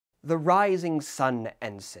The Rising Sun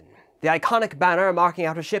Ensign, the iconic banner marking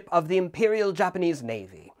out a ship of the Imperial Japanese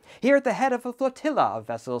Navy, here at the head of a flotilla of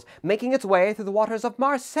vessels making its way through the waters of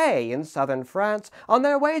Marseille in southern France on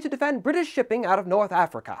their way to defend British shipping out of North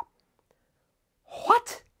Africa.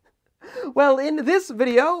 What? Well, in this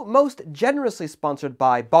video, most generously sponsored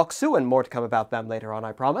by Boxu, and more to come about them later on,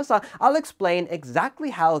 I promise, I'll explain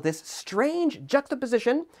exactly how this strange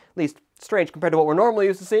juxtaposition, at least strange compared to what we're normally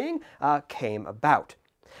used to seeing, came about.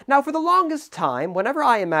 Now, for the longest time, whenever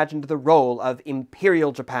I imagined the role of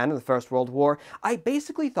Imperial Japan in the First World War, I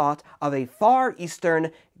basically thought of a Far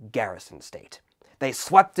Eastern garrison state. They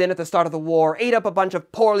swept in at the start of the war, ate up a bunch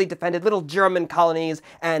of poorly defended little German colonies,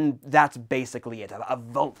 and that's basically it, a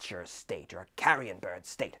vulture state, or a carrion bird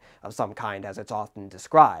state of some kind, as it's often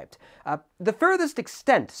described. The furthest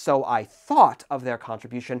extent, so I thought, of their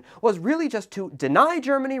contribution was really just to deny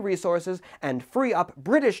Germany resources and free up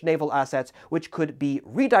British naval assets, which could be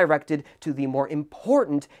redirected to the more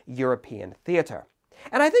important European theater.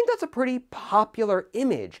 And I think that's a pretty popular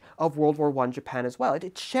image of World War I Japan as well.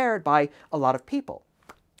 It's shared by a lot of people.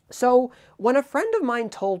 So when a friend of mine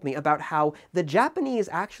told me about how the Japanese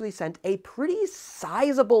actually sent a pretty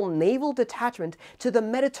sizable naval detachment to the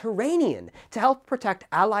Mediterranean to help protect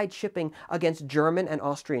Allied shipping against German and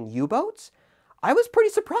Austrian U-boats, I was pretty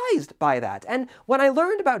surprised by that. And when I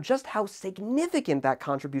learned about just how significant that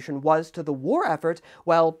contribution was to the war effort,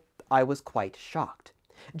 well, I was quite shocked.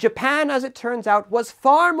 Japan, as it turns out, was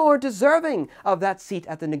far more deserving of that seat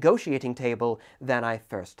at the negotiating table than I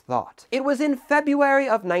first thought. It was in February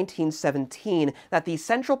of 1917 that the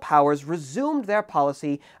Central Powers resumed their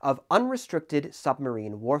policy of unrestricted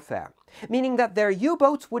submarine warfare, meaning that their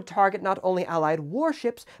U-boats would target not only Allied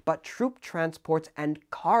warships, but troop transports and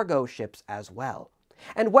cargo ships as well.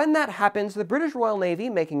 And when that happens, the British Royal Navy,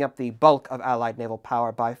 making up the bulk of Allied naval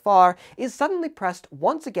power by far, is suddenly pressed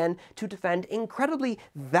once again to defend incredibly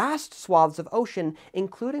vast swaths of ocean,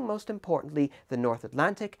 including, most importantly, the North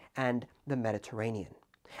Atlantic and the Mediterranean.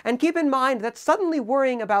 And keep in mind that suddenly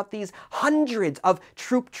worrying about these hundreds of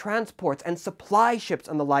troop transports and supply ships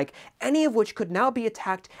and the like, any of which could now be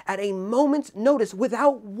attacked at a moment's notice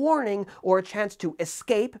without warning or a chance to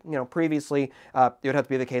escape. You know, previously it would have to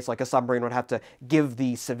be the case like a submarine would have to give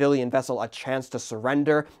the civilian vessel a chance to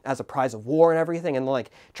surrender as a prize of war and everything, and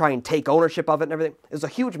like try and take ownership of it and everything. It was a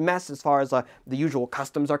huge mess as far as the usual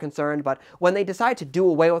customs are concerned, but when they decide to do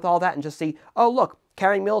away with all that and just see, oh look,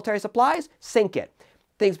 carrying military supplies, sink it,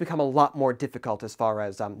 things become a lot more difficult as far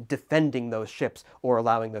as defending those ships or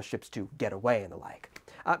allowing those ships to get away and the like.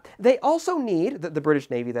 They also need, the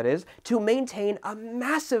British Navy that is, to maintain a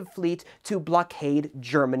massive fleet to blockade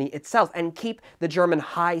Germany itself and keep the German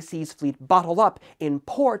high seas fleet bottled up in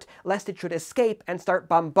port lest it should escape and start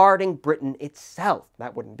bombarding Britain itself.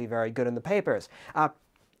 That wouldn't be very good in the papers.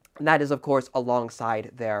 That is, of course,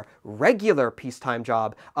 alongside their regular peacetime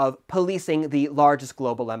job of policing the largest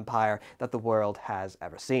global empire that the world has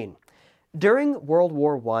ever seen. During World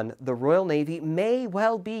War I, the Royal Navy may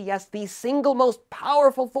well be, yes, the single most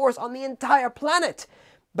powerful force on the entire planet.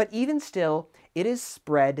 But even still, it is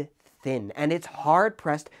spread thin, and it's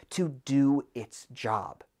hard-pressed to do its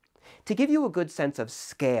job. To give you a good sense of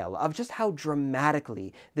scale, of just how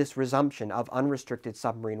dramatically this resumption of unrestricted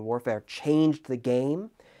submarine warfare changed the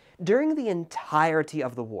game, during the entirety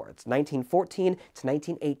of the war, it's 1914 to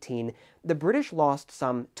 1918, the British lost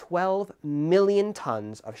some 12 million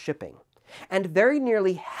tons of shipping. And very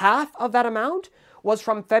nearly half of that amount was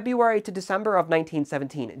from February to December of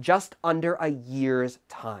 1917, just under a year's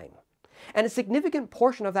time. And a significant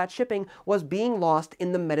portion of that shipping was being lost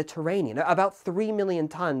in the Mediterranean, about 3 million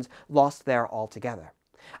tons lost there altogether.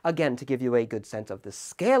 Again, to give you a good sense of the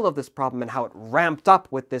scale of this problem and how it ramped up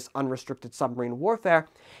with this unrestricted submarine warfare,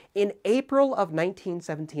 in April of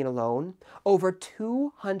 1917 alone, over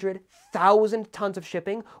 200,000 tons of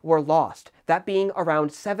shipping were lost, that being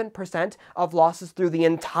around 7% of losses through the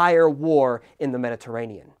entire war in the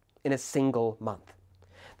Mediterranean, in a single month.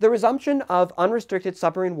 The resumption of unrestricted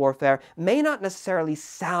submarine warfare may not necessarily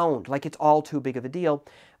sound like it's all too big of a deal,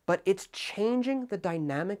 but it's changing the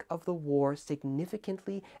dynamic of the war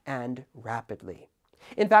significantly and rapidly.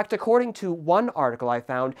 In fact, according to one article I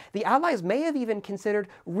found, the Allies may have even considered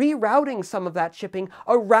rerouting some of that shipping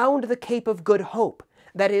around the Cape of Good Hope,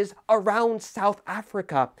 that is, around South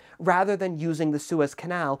Africa, rather than using the Suez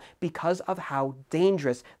Canal because of how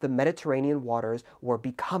dangerous the Mediterranean waters were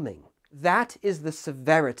becoming. That is the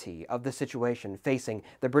severity of the situation facing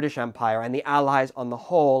the British Empire and the Allies on the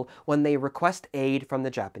whole when they request aid from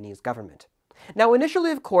the Japanese government. Now,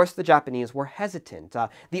 initially, of course, the Japanese were hesitant.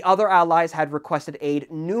 The other allies had requested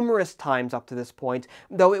aid numerous times up to this point,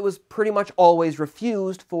 though it was pretty much always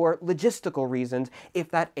refused for logistical reasons if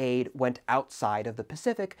that aid went outside of the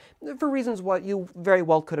Pacific, for reasons what you very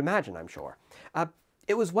well could imagine, I'm sure.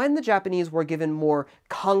 It was when the Japanese were given more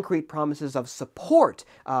concrete promises of support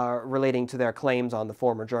relating to their claims on the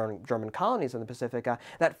former German colonies in the Pacific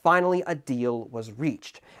that finally a deal was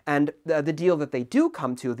reached. And the deal that they do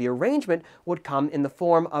come to, the arrangement, would come in the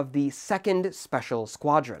form of the Second Special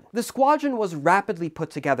Squadron. The squadron was rapidly put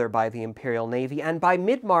together by the Imperial Navy, and by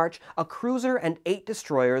mid-March, a cruiser and 8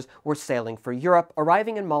 destroyers were sailing for Europe,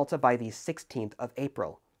 arriving in Malta by the 16th of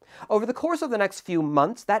April. Over the course of the next few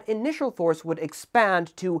months, that initial force would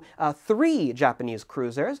expand to 3 Japanese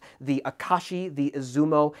cruisers, the Akashi, the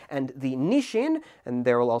Izumo, and the Nishin, and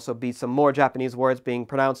there will also be some more Japanese words being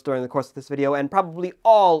pronounced during the course of this video, and probably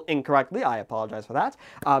all incorrectly, I apologize for that,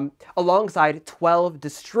 alongside 12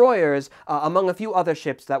 destroyers, among a few other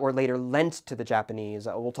ships that were later lent to the Japanese.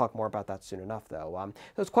 We'll talk more about that soon enough, though.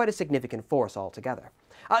 It was quite a significant force altogether.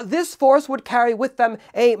 This force would carry with them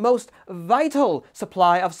a most vital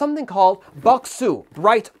supply of something called boxu,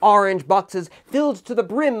 bright orange boxes filled to the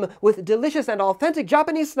brim with delicious and authentic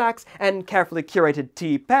Japanese snacks and carefully curated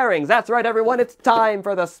tea pairings. That's right, everyone, it's time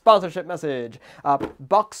for the sponsorship message.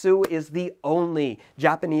 Boxu is the only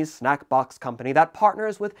Japanese snack box company that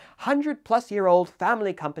partners with 100-plus-year-old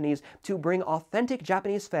family companies to bring authentic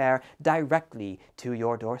Japanese fare directly to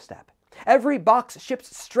your doorstep. Every box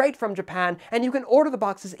ships straight from Japan, and you can order the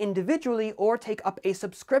boxes individually or take up a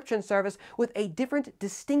subscription service with a different,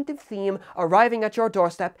 distinctive theme arriving at your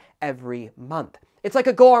doorstep every month. It's like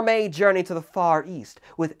a gourmet journey to the Far East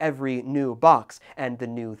with every new box and the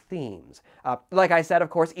new themes. Like I said,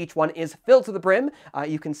 of course, each one is filled to the brim.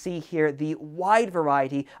 You can see here the wide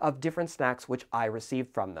variety of different snacks which I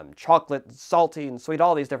received from them. Chocolate, salty, and sweet,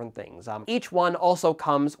 all these different things. Each one also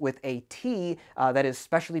comes with a tea that is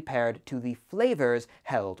specially paired to the flavors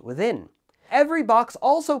held within. Every box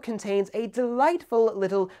also contains a delightful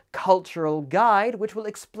little cultural guide which will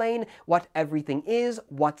explain what everything is,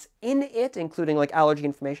 what's in it, including like allergy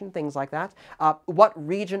information, things like that, what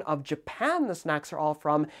region of Japan the snacks are all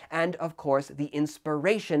from, and of course the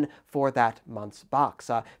inspiration for that month's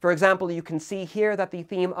box. For example, you can see here that the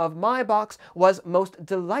theme of my box was most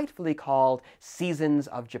delightfully called Seasons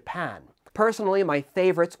of Japan. Personally, my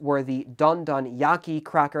favorites were the Don Don Yaki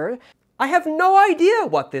cracker. I have no idea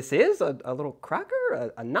what this is. A little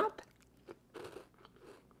cracker? A nut?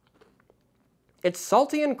 It's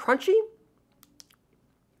salty and crunchy?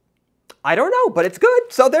 I don't know, but it's good.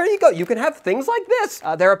 So there you go. You can have things like this.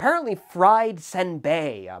 They're apparently fried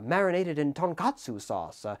senbei, marinated in tonkatsu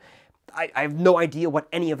sauce. I have no idea what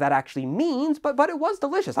any of that actually means, but it was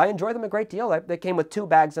delicious. I enjoyed them a great deal. They came with 2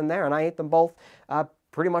 bags in there, and I ate them both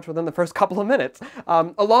pretty much within the first couple of minutes.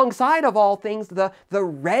 Alongside of all things, the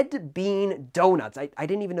red bean donuts. I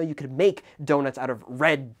didn't even know you could make donuts out of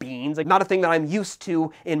red beans. Like, not a thing that I'm used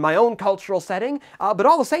to in my own cultural setting, but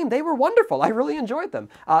all the same, they were wonderful. I really enjoyed them.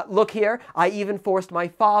 Look here, I even forced my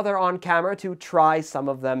father on camera to try some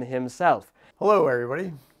of them himself. Hello,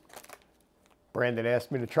 everybody. Brandon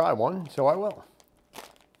asked me to try one, so I will.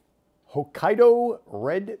 Hokkaido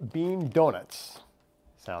red bean donuts.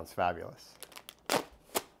 Sounds fabulous.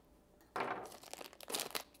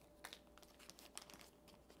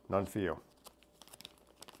 None for you.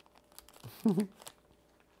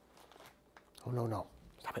 Oh, no, no.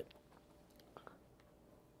 Stop it.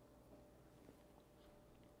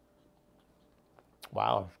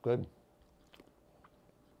 Wow, it's good.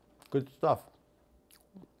 Good stuff.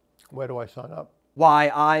 Where do I sign up?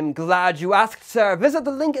 Why, I'm glad you asked, sir. Visit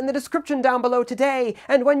the link in the description down below today,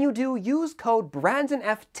 and when you do, use code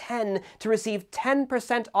BrandonF10 to receive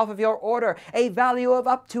 10% off of your order, a value of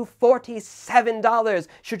up to $47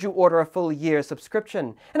 should you order a full year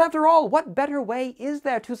subscription. And after all, what better way is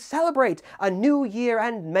there to celebrate a new year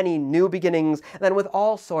and many new beginnings than with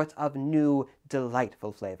all sorts of new,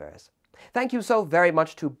 delightful flavors? Thank you so very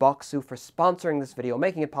much to Boxu for sponsoring this video,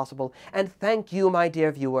 making it possible, and thank you, my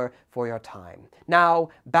dear viewer, for your time. Now,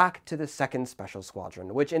 back to the Second Special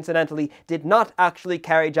Squadron, which incidentally did not actually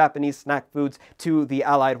carry Japanese snack foods to the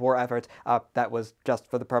Allied war effort. That was just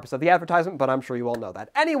for the purpose of the advertisement, but I'm sure you all know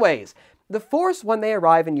that. Anyways, the force, when they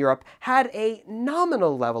arrived in Europe, had a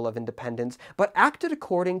nominal level of independence, but acted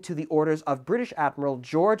according to the orders of British Admiral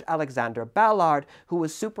George Alexander Ballard, who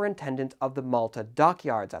was superintendent of the Malta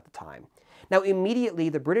dockyards at the time. Now, immediately,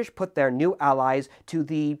 the British put their new allies to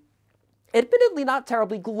the admittedly not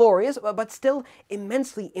terribly glorious, but still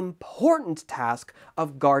immensely important task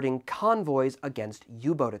of guarding convoys against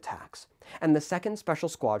U-boat attacks. And the Second Special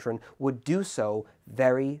Squadron would do so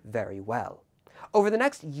very, very well. Over the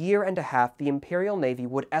next year and a half, the Imperial Navy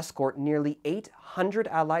would escort nearly 800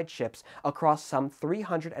 Allied ships across some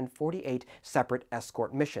 348 separate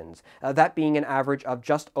escort missions, that being an average of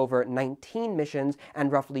just over 19 missions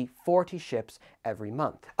and roughly 40 ships every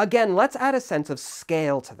month. Again, let's add a sense of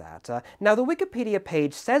scale to that. Now, the Wikipedia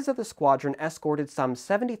page says that the squadron escorted some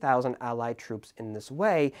 70,000 Allied troops in this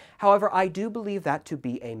way. However, I do believe that to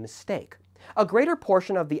be a mistake. A greater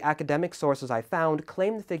portion of the academic sources I found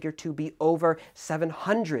claim the figure to be over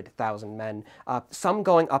 700,000 men, some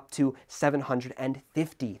going up to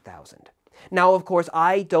 750,000. Now, of course,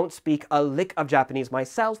 I don't speak a lick of Japanese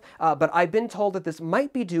myself, but I've been told that this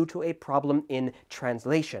might be due to a problem in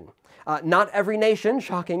translation. Not every nation,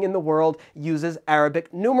 shocking, in the world uses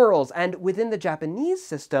Arabic numerals, and within the Japanese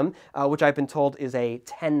system, which I've been told is a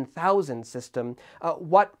 10,000 system,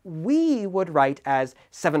 what we would write as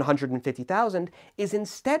 750,000 is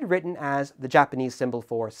instead written as the Japanese symbol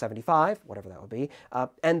for 75, whatever that would be,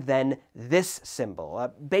 and then this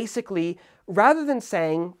symbol. Basically, rather than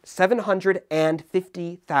saying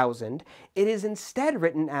 750,000, it is instead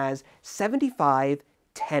written as 75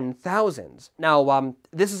 10,000s. Now,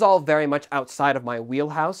 this is all very much outside of my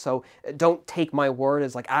wheelhouse, so don't take my word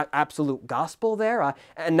as like absolute gospel there.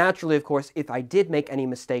 And naturally, of course, if I did make any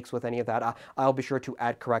mistakes with any of that, I'll be sure to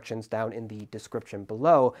add corrections down in the description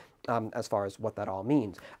below as far as what that all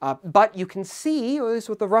means. But you can see, at least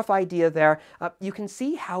with the rough idea there, you can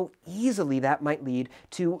see how easily that might lead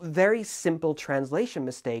to very simple translation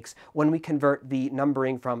mistakes when we convert the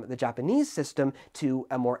numbering from the Japanese system to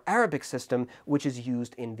a more Arabic system, which is used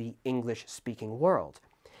in the English-speaking world.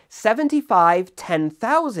 75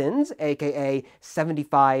 10,000s, aka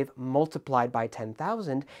 75 multiplied by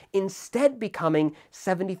 10,000, instead becoming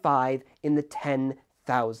 75 in the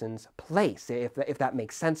 10,000s place, if that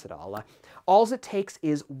makes sense at all. All it takes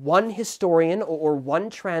is one historian or one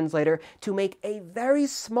translator to make a very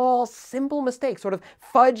small, simple mistake, sort of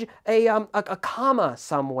fudge a comma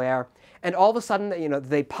somewhere, and all of a sudden,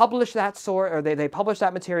 they publish that they publish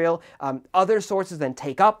that material. Other sources then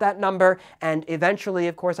take up that number, and eventually,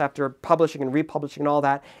 of course, after publishing and republishing and all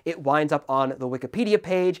that, it winds up on the Wikipedia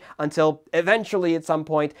page until eventually, at some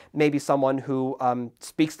point, maybe someone who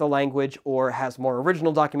speaks the language or has more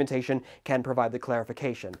original documentation can provide the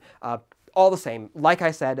clarification. All the same, like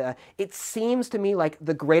I said, it seems to me like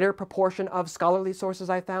the greater proportion of scholarly sources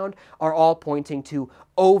I found are all pointing to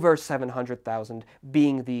over 700,000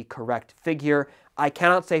 being the correct figure. I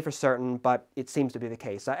cannot say for certain, but it seems to be the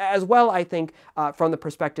case. As well, I think, from the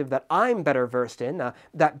perspective that I'm better versed in,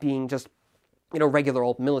 that being just regular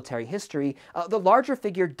old military history, the larger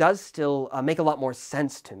figure does still make a lot more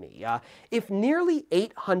sense to me. If nearly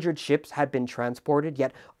 800 ships had been transported,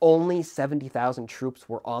 yet only 70,000 troops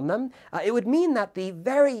were on them, it would mean that the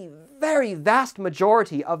very, very vast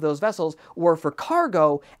majority of those vessels were for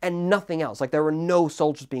cargo and nothing else. Like, there were no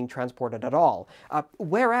soldiers being transported at all.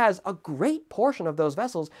 Whereas a great portion of those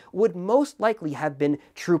vessels would most likely have been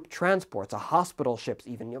troop transports, hospital ships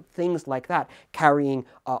even, things like that, carrying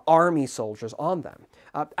army soldiers on them.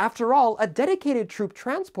 After all, a dedicated troop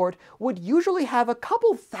transport would usually have a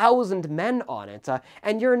couple thousand men on it,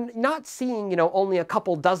 and you're not seeing, only a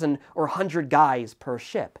couple dozen or 100 guys per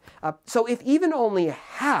ship. So if even only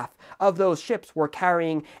half of those ships were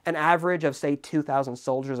carrying an average of, say, 2,000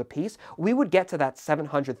 soldiers apiece, we would get to that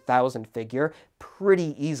 700,000 figure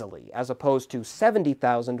pretty easily, as opposed to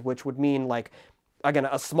 70,000, which would mean, like, again,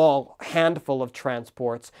 a small handful of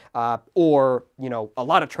transports, or, a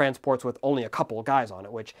lot of transports with only a couple of guys on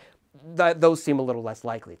it, which those seem a little less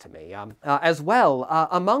likely to me. As well,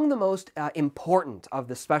 among the most important of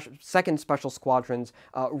the Second Special Squadron's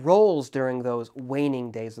roles during those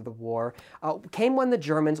waning days of the war came when the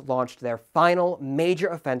Germans launched their final major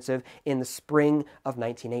offensive in the spring of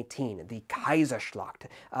 1918, the Kaiserschlacht.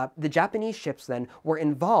 The Japanese ships then were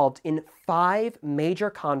involved in 5 major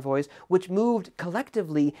convoys, which moved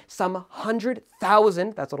collectively some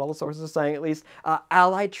 100,000, that's what all the sources are saying at least,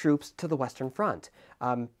 Allied troops to the Western Front.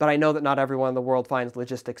 But I know that not everyone in the world finds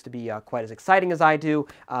logistics to be quite as exciting as I do.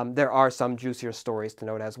 There are some juicier stories to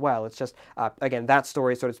note as well. It's just, again, that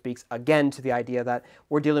story sort of speaks again to the idea that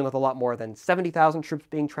we're dealing with a lot more than 70,000 troops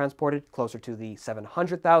being transported, closer to the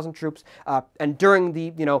 700,000 troops. And during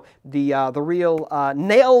the real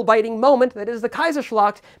nail-biting moment that is the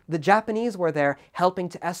Kaiserschlacht, the Japanese were there helping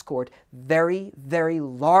to escort very, very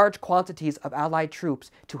large quantities of Allied troops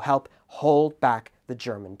to help hold back the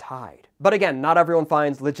German tide. But again, not everyone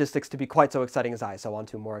finds logistics to be quite so exciting as I, so on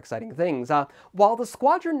to more exciting things. While the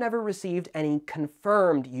squadron never received any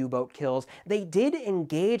confirmed U-boat kills, they did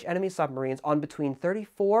engage enemy submarines on between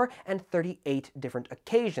 34 and 38 different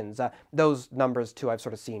occasions. Those numbers, too, I've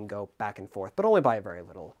sort of seen go back and forth, but only by a very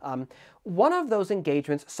little. One of those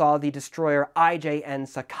engagements saw the destroyer IJN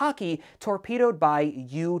Sakaki torpedoed by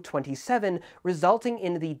U-27, resulting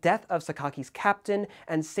in the death of Sakaki's captain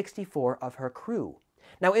and 64 of her crew.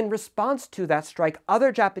 Now, in response to that strike,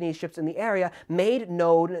 other Japanese ships in the area made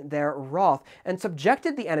known their wrath and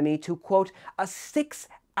subjected the enemy to, quote, a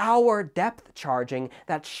 6-hour depth charging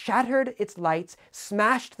that shattered its lights,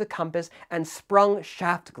 smashed the compass, and sprung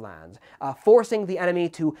shaft glands, forcing the enemy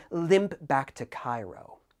to limp back to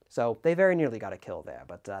Cairo. So they very nearly got a kill there,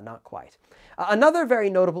 but not quite. Another very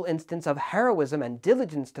notable instance of heroism and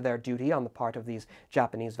diligence to their duty on the part of these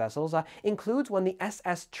Japanese vessels includes when the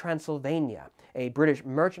SS Transylvania, a British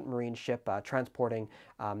merchant marine ship transporting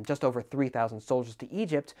just over 3,000 soldiers to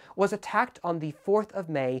Egypt, was attacked on the 4th of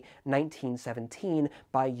May, 1917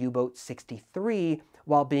 by U-boat 63,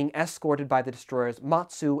 while being escorted by the destroyers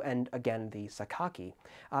Matsu and, again, the Sakaki.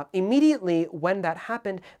 Immediately when that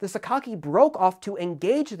happened, the Sakaki broke off to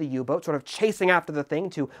engage the U-boat, sort of chasing after the thing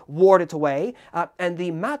to ward it away, and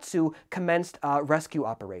the Matsu commenced rescue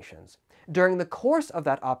operations. During the course of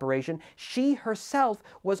that operation, she herself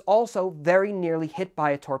was also very nearly hit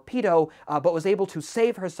by a torpedo, but was able to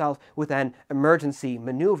save herself with an emergency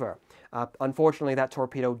maneuver. Unfortunately, that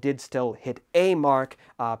torpedo did still hit a mark,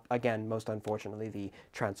 again, most unfortunately, the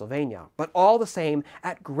Transylvania. But all the same,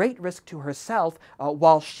 at great risk to herself,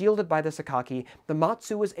 while shielded by the Sakaki, the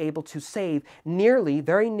Matsu was able to save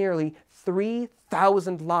very nearly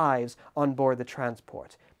 3,000 lives on board the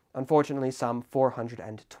transport. Unfortunately, some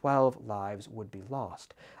 412 lives would be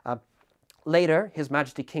lost. Later, His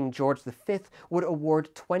Majesty King George V would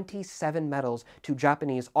award 27 medals to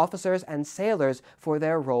Japanese officers and sailors for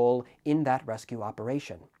their role in that rescue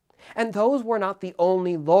operation. And those were not the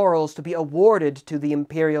only laurels to be awarded to the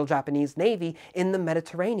Imperial Japanese Navy in the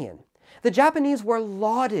Mediterranean. The Japanese were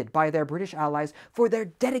lauded by their British allies for their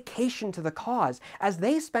dedication to the cause, as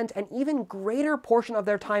they spent an even greater portion of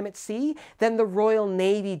their time at sea than the Royal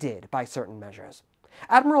Navy did by certain measures.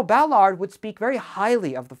 Admiral Ballard would speak very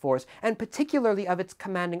highly of the force, and particularly of its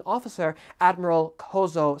commanding officer, Admiral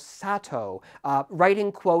Kozo Sato,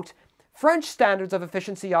 writing, quote, French standards of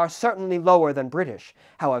efficiency are certainly lower than British,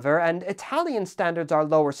 however, and Italian standards are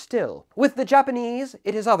lower still. With the Japanese,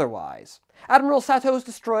 it is otherwise. Admiral Sato's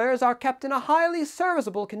destroyers are kept in a highly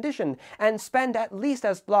serviceable condition and spend at least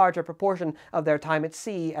as large a proportion of their time at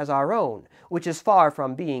sea as our own, which is far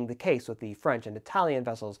from being the case with the French and Italian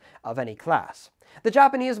vessels of any class. The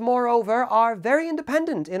Japanese, moreover, are very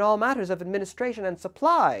independent in all matters of administration and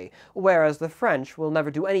supply, whereas the French will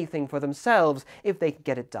never do anything for themselves if they can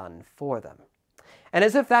get it done for them. And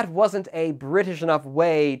as if that wasn't a British enough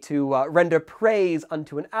way to render praise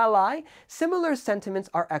unto an ally, similar sentiments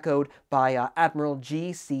are echoed by Admiral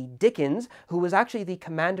G.C. Dickens, who was actually the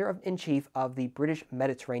Commander-in-Chief of the British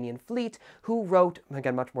Mediterranean Fleet, who wrote,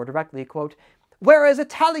 again much more directly, quote, Whereas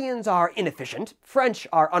Italians are inefficient, French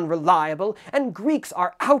are unreliable, and Greeks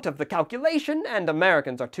are out of the calculation, and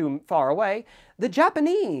Americans are too far away, the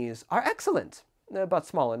Japanese are excellent, but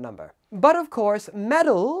small in number. But of course,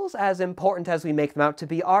 medals, as important as we make them out to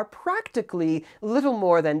be, are practically little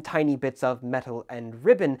more than tiny bits of metal and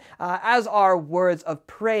ribbon, as are words of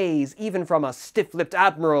praise, even from a stiff-lipped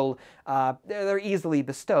admiral. They're easily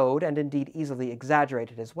bestowed, and indeed easily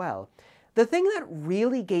exaggerated as well. The thing that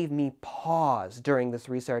really gave me pause during this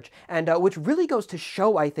research, and which really goes to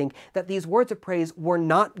show, I think, that these words of praise were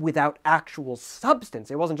not without actual substance.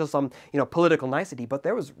 It wasn't just some, political nicety, but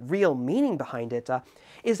there was real meaning behind it,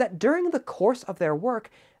 is that during the course of their work,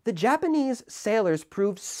 the Japanese sailors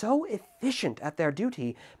proved so efficient at their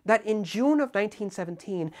duty that in June of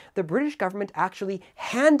 1917, the British government actually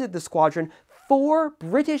handed the squadron 4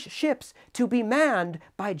 British ships to be manned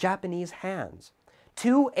by Japanese hands.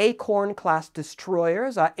 2 Acorn-class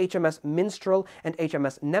destroyers, HMS Minstrel and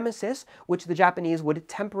HMS Nemesis, which the Japanese would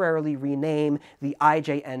temporarily rename the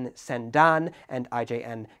IJN Sendan and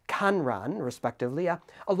IJN Kanran, respectively,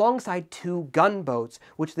 alongside 2 gunboats,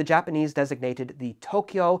 which the Japanese designated the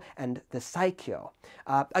Tokyo and the Saikyo.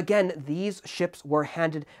 Again, these ships were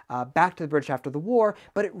handed back to the British after the war,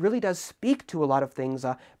 but it really does speak to a lot of things,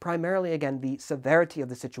 primarily, again, the severity of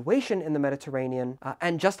the situation in the Mediterranean,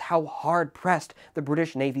 and just how hard-pressed the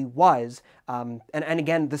British Navy was, and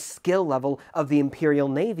again, the skill level of the Imperial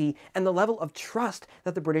Navy and the level of trust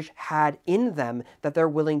that the British had in them, that they're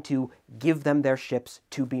willing to give them their ships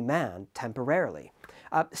to be manned temporarily.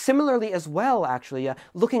 Similarly as well, actually,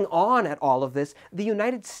 looking on at all of this, the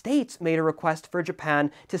United States made a request for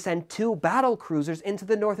Japan to send 2 battle cruisers into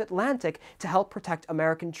the North Atlantic to help protect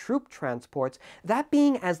American troop transports, that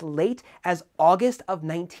being as late as August of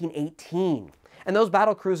 1918. And those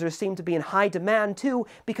battle cruisers seem to be in high demand too,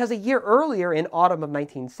 because a year earlier, in autumn of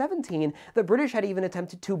 1917, the British had even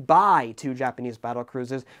attempted to buy 2 Japanese battle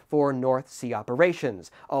cruisers for North Sea operations,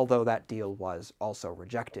 although that deal was also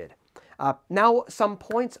rejected. Now, some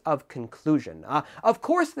points of conclusion. Of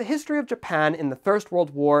course, the history of Japan in the First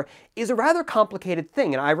World War is a rather complicated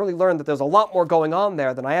thing, and I really learned that there's a lot more going on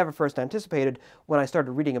there than I ever first anticipated when I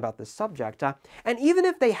started reading about this subject. And even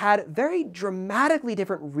if they had very dramatically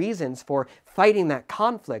different reasons for fighting that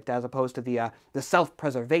conflict, as opposed to the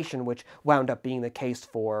self-preservation which wound up being the case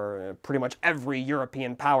for pretty much every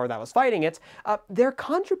European power that was fighting it, their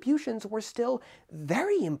contributions were still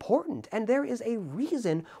very important, and there is a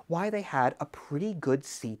reason why they had a pretty good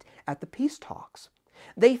seat at the peace talks.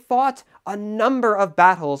 They fought a number of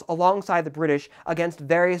battles alongside the British against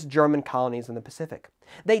various German colonies in the Pacific.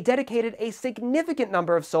 They dedicated a significant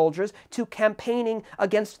number of soldiers to campaigning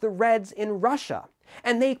against the Reds in Russia,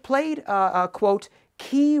 and they played a quote,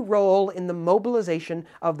 key role in the mobilization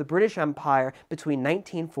of the British Empire between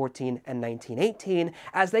 1914 and 1918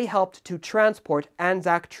 as they helped to transport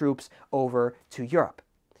Anzac troops over to Europe.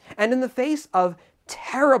 And in the face of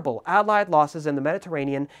terrible Allied losses in the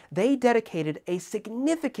Mediterranean, they dedicated a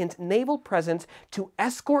significant naval presence to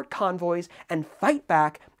escort convoys and fight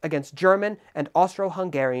back against German and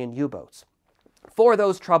Austro-Hungarian U-boats. For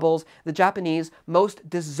those troubles, the Japanese most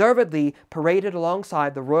deservedly paraded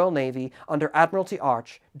alongside the Royal Navy under Admiralty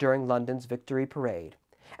Arch during London's Victory Parade,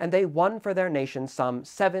 and they won for their nation some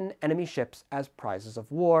 7 enemy ships as prizes of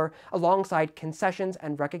war, alongside concessions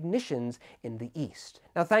and recognitions in the East.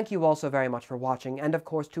 Now, thank you all so very much for watching, and of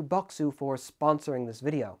course to Boxu for sponsoring this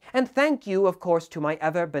video. And thank you, of course, to my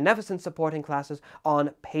ever-beneficent supporting classes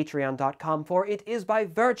on Patreon.com, for it is by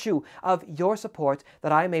virtue of your support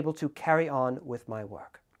that I am able to carry on with my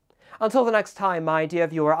work. Until the next time, my dear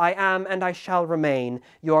viewer, I am, and I shall remain,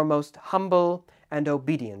 your most humble and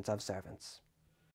obedient of servants.